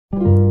Oh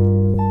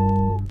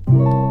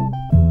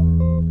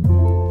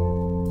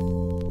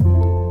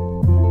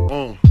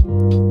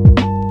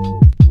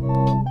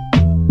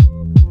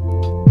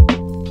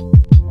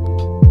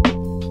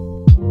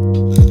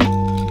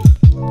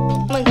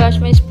my gosh,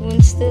 my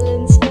spoon's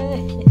still inside.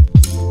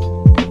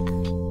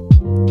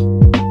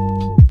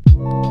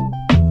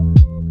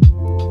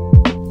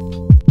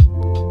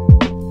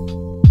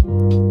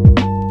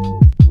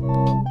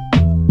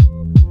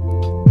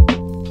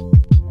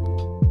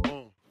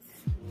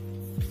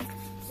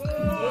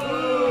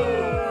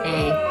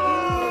 Hey.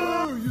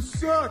 You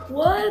suck!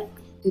 What?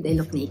 Dude, I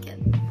look naked.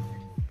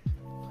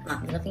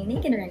 Not looking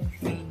naked or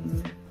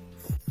anything.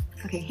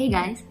 Okay, hey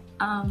guys.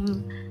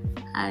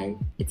 Hi,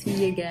 it's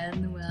me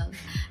again, Noelle.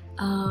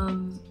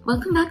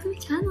 Welcome back to my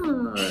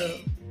channel.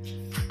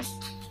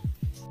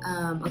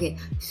 Okay,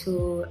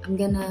 so I'm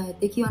gonna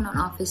take you on an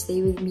office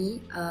day with me.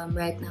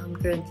 Right now, I'm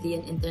currently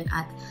an intern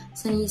at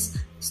Sunnies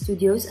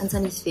Studios and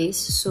Sunnies Face.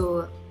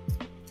 So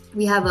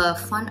we have a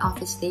fun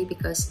office day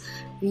because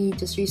we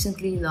just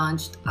recently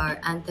launched our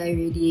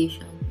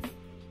anti-radiation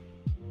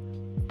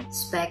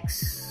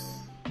specs.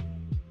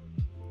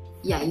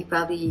 Yeah,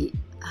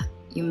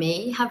 you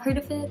may have heard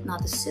of it,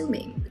 not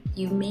assuming, but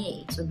you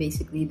may. So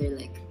basically, they're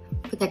like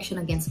protection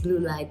against blue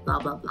light, blah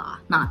blah blah.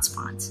 Not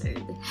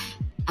sponsored.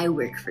 I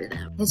work for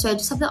them. And so I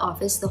just have the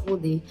office the whole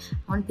day. I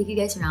want to take you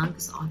guys around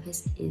because the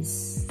office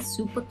is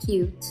super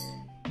cute.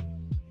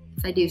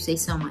 If I do say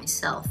so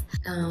myself.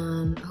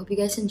 I hope you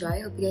guys enjoy.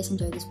 I hope you guys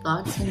enjoy this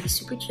vlog. It's gonna be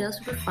super chill,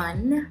 super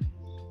fun.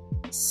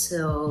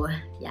 So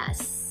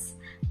yes,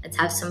 let's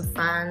have some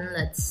fun.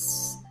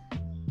 Let's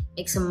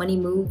make some money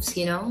moves,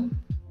 you know?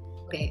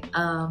 Okay,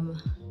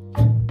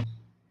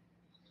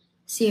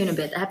 see you in a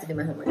bit. I have to do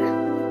my homework.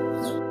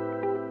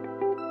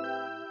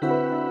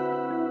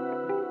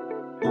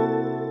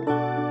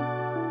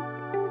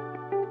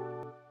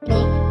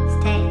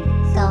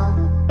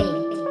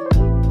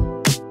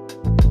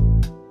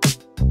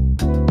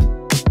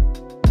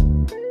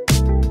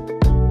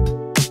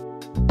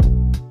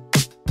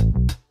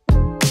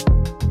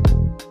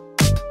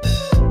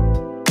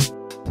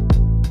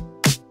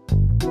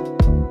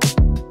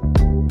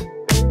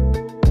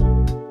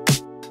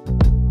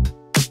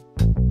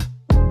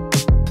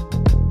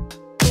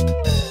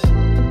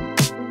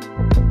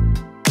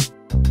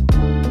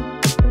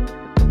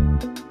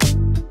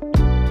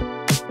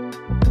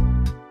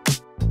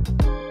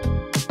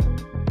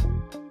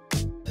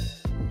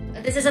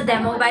 This is a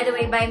demo, by the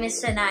way, by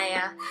Miss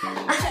Shania.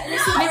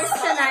 Miss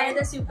Shania,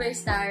 the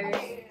superstar.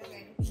 Okay.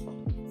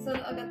 So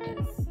look at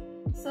this.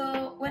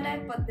 So when I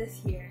put this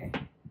here,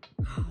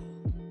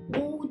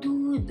 Oh,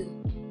 dude.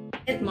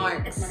 it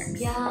marks.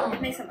 Yeah.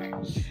 It makes a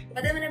mark.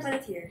 But then when I put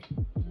it here,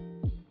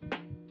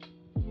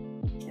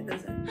 it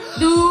doesn't.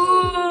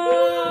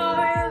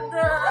 Dude!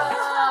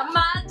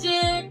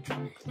 Magic!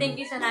 Thank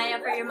you,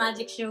 Shania, for your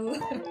magic show.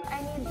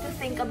 I need to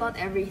think about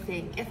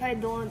everything. If I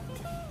don't,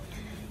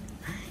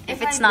 If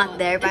it's not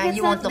there, but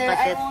you won't look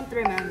at it. I won't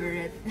remember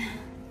it.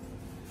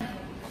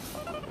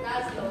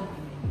 Laszlo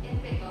in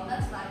pickle,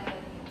 that's fine.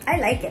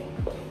 I like it.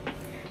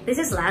 This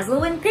is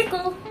Laszlo in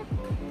pickle.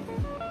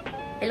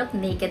 I look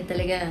naked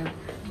talaga.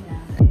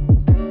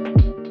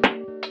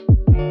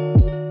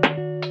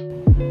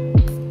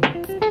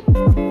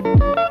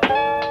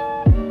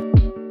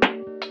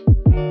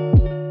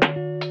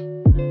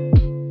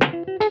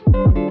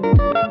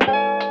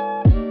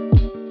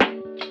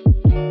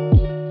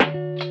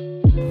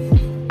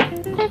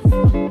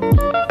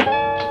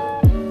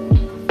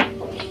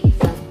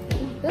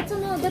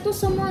 That was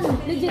someone,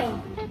 legit.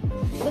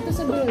 That was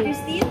a girl.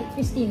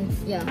 Christine,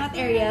 yeah. Not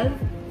Ariel.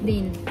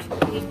 Dean.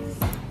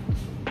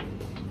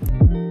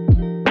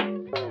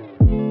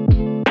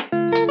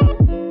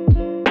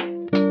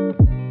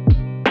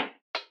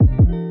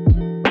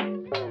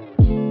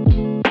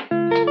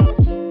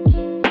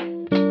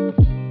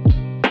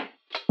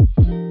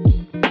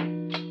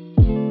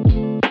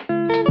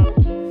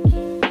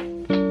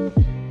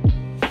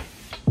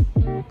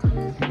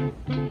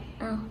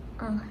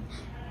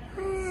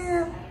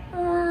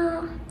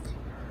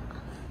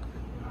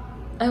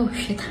 Oh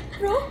shit.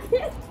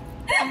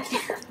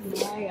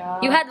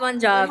 You had one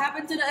job. What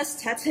happened to the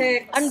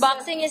aesthetics?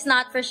 Unboxing is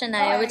not for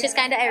Shania, which is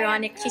kind of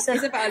ironic. She's PR.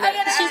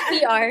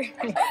 Wait,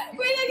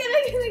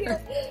 again.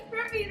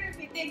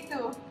 Repeat. Take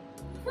two.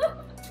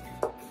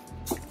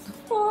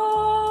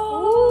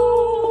 Oh.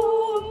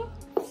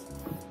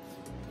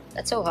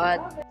 That's so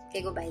hot.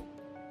 Okay, go bite.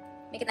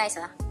 Make it nice,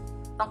 ah.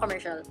 Pang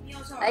commercial.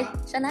 Ay,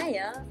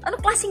 Shania.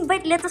 Ano klaseng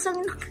bite? Lettuce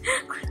ang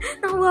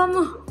nakuha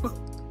mo.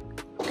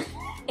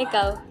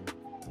 Ikaw.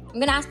 I'm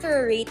gonna ask for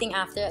a rating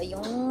after.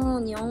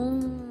 Ayun,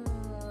 yun.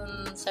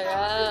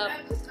 Sarap.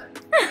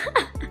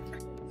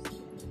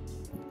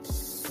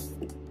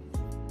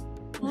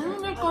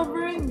 They're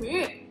covering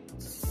me.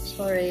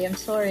 Sorry, I'm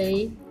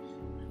sorry.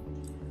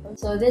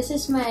 So this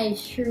is my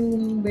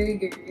shroom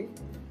burger.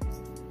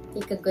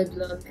 Take a good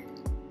look.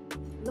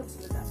 Looks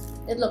good.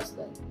 It looks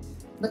good.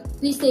 But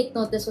please take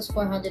note, this was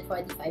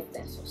 445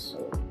 pesos.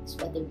 So this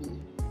better be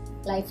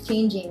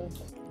life-changing.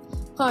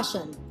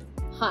 Caution.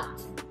 Hot.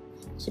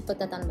 Should put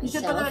that on myself. You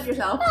should put that on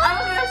yourself. I'm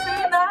gonna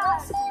say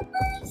that. Same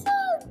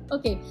person.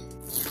 Okay.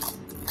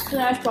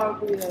 Flash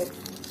probably like.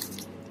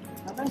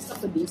 How can I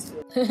stop the beast?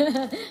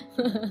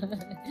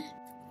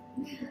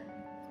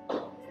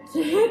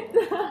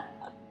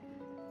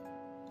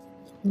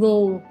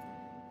 Go.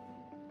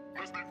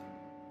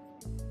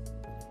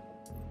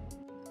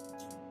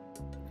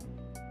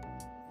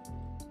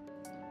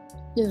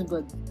 This is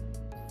good.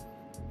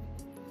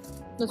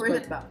 That's Worth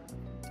good. it ba?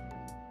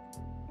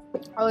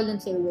 I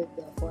wouldn't say worth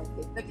the 40.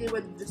 Like you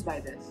would just buy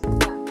this.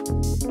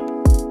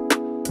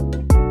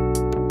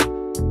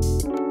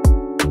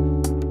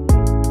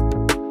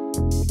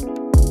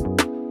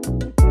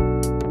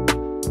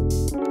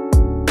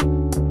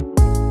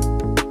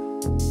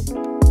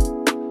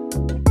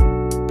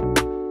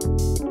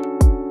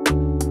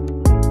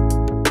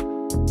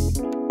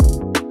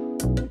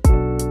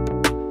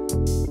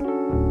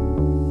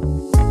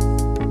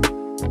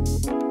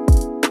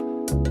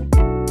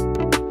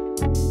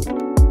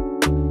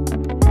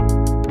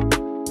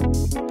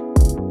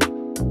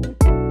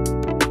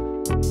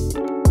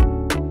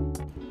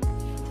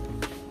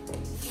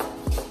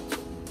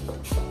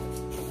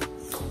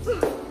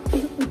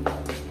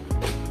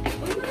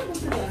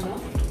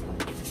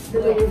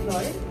 Delivery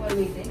floor while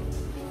waiting?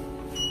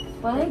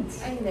 What?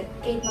 Ay, hindi.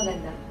 8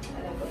 maganda.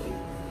 Alam ko 8.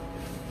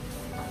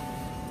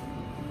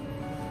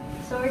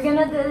 So we're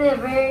gonna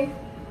deliver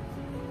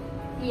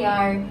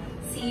PR.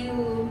 See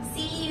you.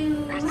 See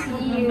you.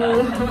 See you.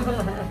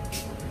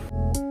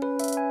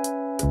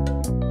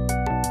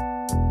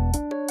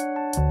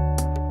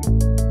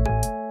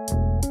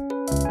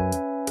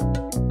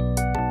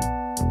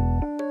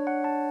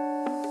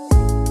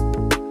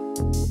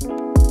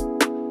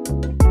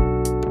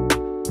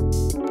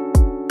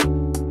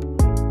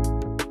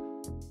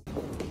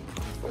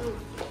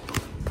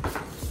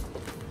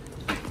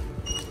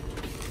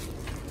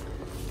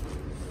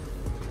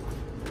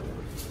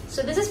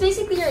 So this is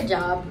basically your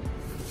job.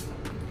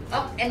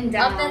 Up and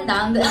down. Up and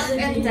down. Up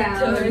and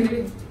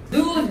down.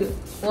 Dude!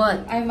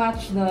 What? I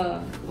match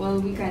the... Well,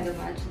 we kind of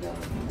match the...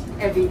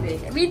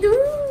 Everything. We do!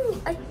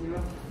 Ay.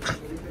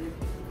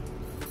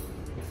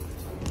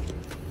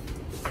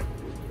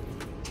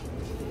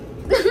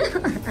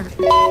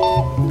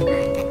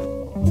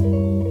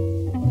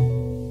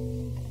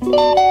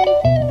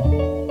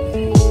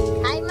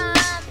 Hi, Mom!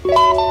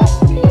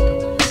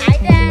 Hi,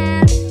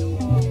 Dad!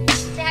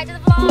 Say hi to the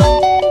vlog!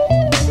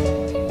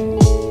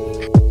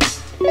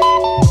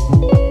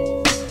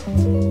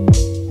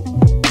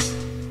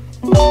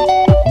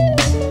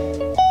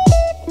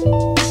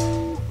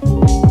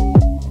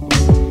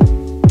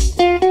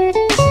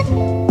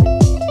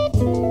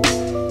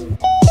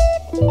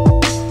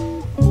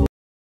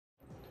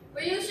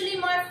 We're usually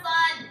more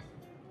fun.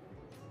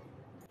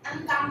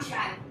 I'm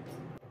Kangshan.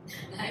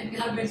 I'm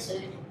Gabriel.